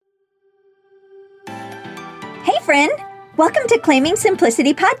friend. Welcome to Claiming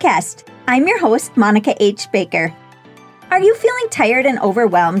Simplicity podcast. I'm your host, Monica H. Baker. Are you feeling tired and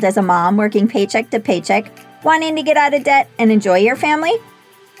overwhelmed as a mom working paycheck to paycheck, wanting to get out of debt and enjoy your family?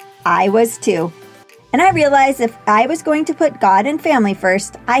 I was too. And I realized if I was going to put God and family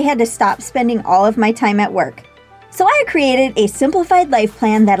first, I had to stop spending all of my time at work. So I created a simplified life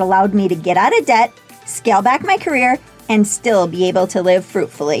plan that allowed me to get out of debt, scale back my career, and still be able to live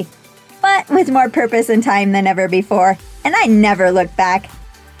fruitfully. But with more purpose and time than ever before, and I never looked back.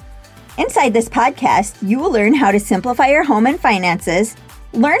 Inside this podcast, you will learn how to simplify your home and finances,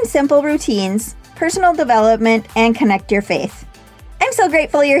 learn simple routines, personal development, and connect your faith. I'm so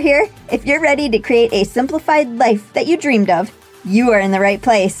grateful you're here. If you're ready to create a simplified life that you dreamed of, you are in the right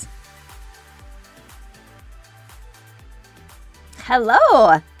place.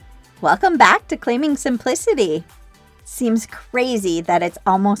 Hello! Welcome back to Claiming Simplicity. Seems crazy that it's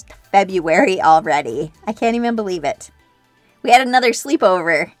almost February already. I can't even believe it. We had another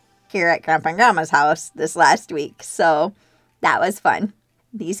sleepover here at Grandpa and Grandma's house this last week, so that was fun.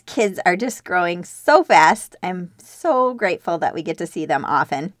 These kids are just growing so fast. I'm so grateful that we get to see them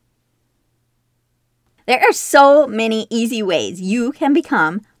often. There are so many easy ways you can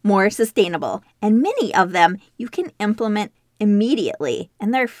become more sustainable, and many of them you can implement immediately,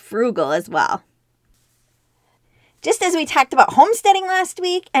 and they're frugal as well. Just as we talked about homesteading last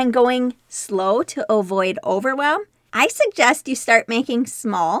week and going slow to avoid overwhelm, I suggest you start making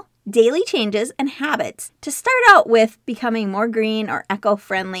small, daily changes and habits to start out with becoming more green or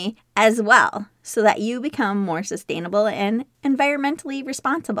eco-friendly as well, so that you become more sustainable and environmentally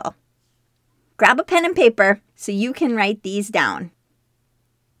responsible. Grab a pen and paper so you can write these down.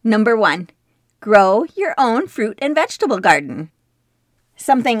 Number 1, grow your own fruit and vegetable garden.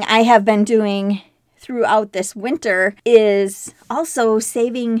 Something I have been doing throughout this winter is also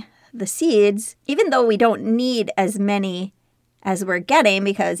saving the seeds, even though we don't need as many as we're getting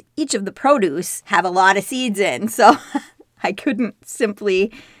because each of the produce have a lot of seeds in. So I couldn't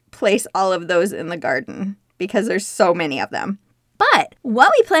simply place all of those in the garden because there's so many of them. But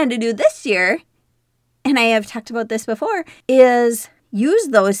what we plan to do this year, and I have talked about this before, is use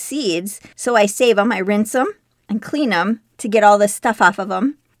those seeds. So I save them, I rinse them and clean them to get all this stuff off of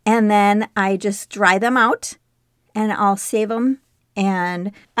them. And then I just dry them out and I'll save them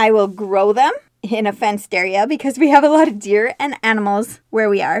and I will grow them in a fenced area because we have a lot of deer and animals where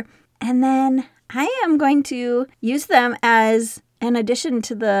we are. And then I am going to use them as an addition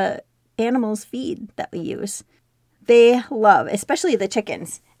to the animals' feed that we use. They love, especially the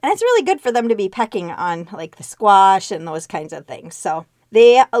chickens. And it's really good for them to be pecking on like the squash and those kinds of things. So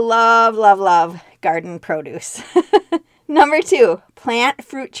they love, love, love garden produce. Number 2, plant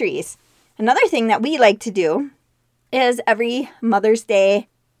fruit trees. Another thing that we like to do is every Mother's Day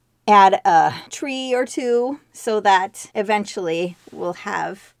add a tree or two so that eventually we'll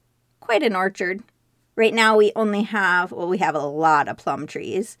have quite an orchard. Right now we only have, we have a lot of plum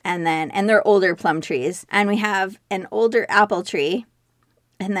trees and they're older plum trees. And we have an older apple tree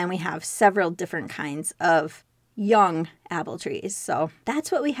and then we have several different kinds of young apple trees. So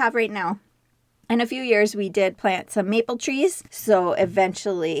that's what we have right now. In a few years, we did plant some maple trees, so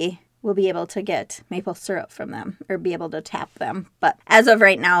eventually we'll be able to get maple syrup from them or be able to tap them. But as of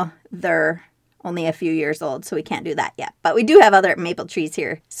right now, they're only a few years old, so we can't do that yet. But we do have other maple trees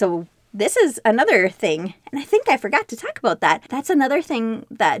here. So this is another thing, and I think I forgot to talk about that. That's another thing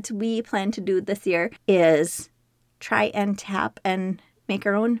that we plan to do this year is try and tap and make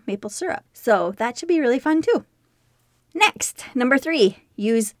our own maple syrup. So that should be really fun too. Next, number 3,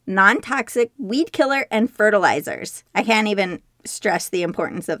 use non-toxic weed killer and fertilizers. I can't even stress the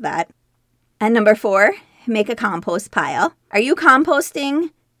importance of that. And number 4, make a compost pile. Are you composting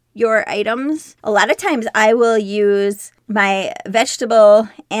your items? A lot of times I will use my vegetable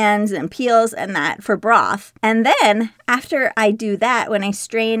ends and peels and that for broth. And then after I do that, when I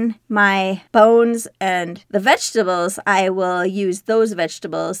strain my bones and the vegetables, I will use those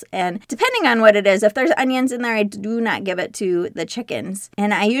vegetables. And depending on what it is, if there's onions in there, I do not give it to the chickens.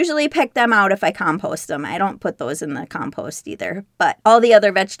 And I usually pick them out if I compost them. I don't put those in the compost either. But all the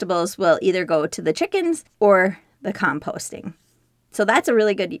other vegetables will either go to the chickens or the composting. So that's a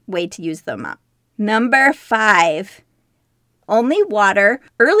really good way to use them up. Number 5, only water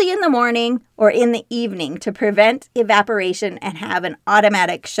early in the morning or in the evening to prevent evaporation and have an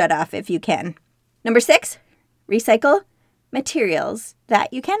automatic shutoff if you can. Number 6, recycle materials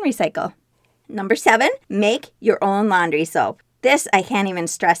that you can recycle. Number 7, make your own laundry soap. This I can't even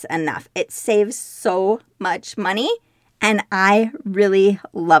stress enough. It saves so much money and I really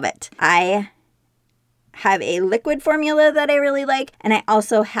love it. I have a liquid formula that I really like, and I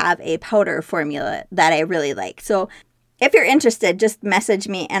also have a powder formula that I really like. So if you're interested, just message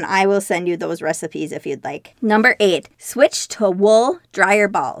me and I will send you those recipes if you'd like. Number 8, switch to wool dryer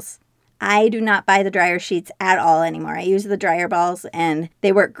balls. I do not buy the dryer sheets at all anymore. I use the dryer balls and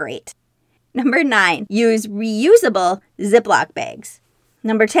they work great. Number 9, use reusable Ziploc bags.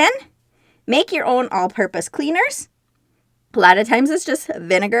 Number 10, make your own all-purpose cleaners. A lot of times it's just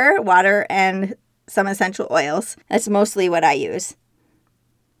vinegar, water, and some essential oils. That's mostly what I use.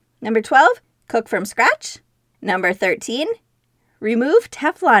 Number 12, cook from scratch. Number 13, remove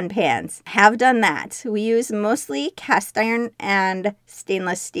Teflon pans. Have done that. We use mostly cast iron and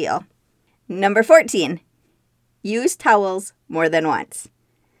stainless steel. Number 14, use towels more than once.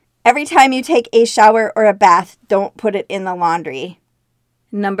 Every time you take a shower or a bath, don't put it in the laundry.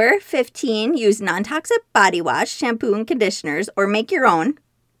 Number 15, use non-toxic body wash, shampoo, and conditioners, or make your own.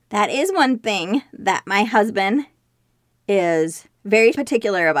 That is one thing that my husband is very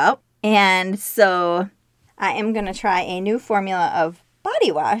particular about. And so I am going to try a new formula of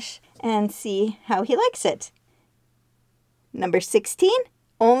body wash and see how he likes it. Number 16,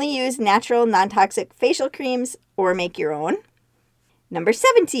 only use natural non-toxic facial creams or make your own. Number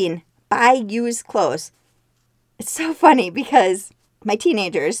 17, buy used clothes. It's so funny because my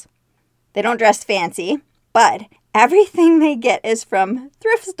teenagers, they don't dress fancy, but everything they get is from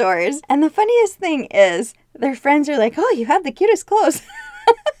thrift stores. And the funniest thing is their friends are like, oh, you have the cutest clothes.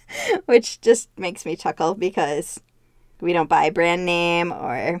 Which just makes me chuckle because we don't buy brand name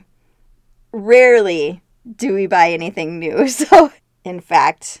or rarely do we buy anything new. So in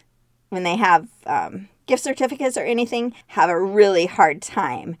fact, when they have gift certificates or anything, have a really hard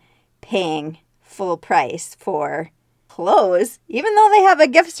time paying full price for clothes. Even though they have a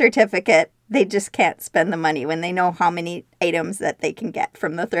gift certificate, they just can't spend the money when they know how many items that they can get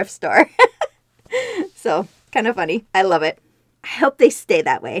from the thrift store. So, kind of funny. I love it. I hope they stay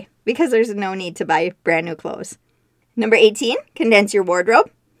that way because there's no need to buy brand new clothes. Number 18, condense your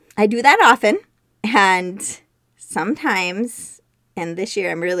wardrobe. I do that often, and sometimes, and this year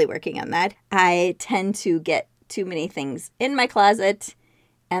I'm really working on that, I tend to get too many things in my closet,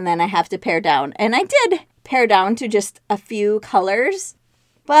 and then I have to pare down. And I did pare down to just a few colors,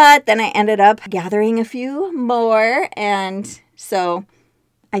 but then I ended up gathering a few more, and so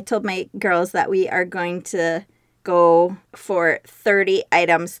I told my girls that we are going to go for 30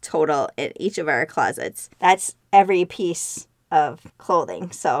 items total in each of our closets. That's every piece of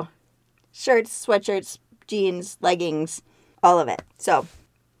clothing. So shirts, sweatshirts, jeans, leggings, all of it. So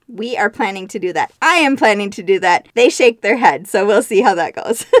we are planning to do that. I am planning to do that. They shake their head, so we'll see how that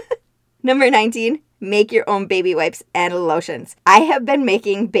goes. Number 19, make your own baby wipes and lotions. I have been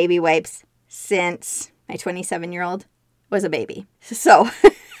making baby wipes since my 27-year-old was a baby. So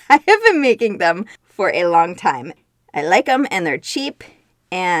I have been making them for a long time. I like them and they're cheap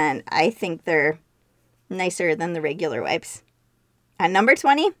and I think they're nicer than the regular wipes. And number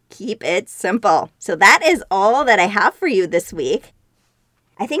 20, keep it simple. So that is all that I have for you this week.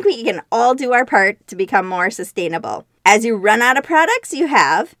 I think we can all do our part to become more sustainable. As you run out of products you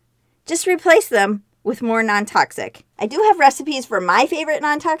have, just replace them with more non-toxic. I do have recipes for my favorite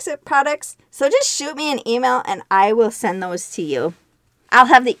non-toxic products, so just shoot me an email and I will send those to you. I'll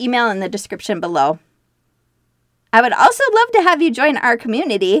have the email in the description below. I would also love to have you join our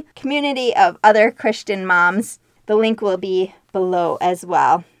community of other Christian moms. The link will be below as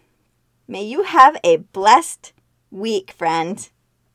well. May you have a blessed week, friend.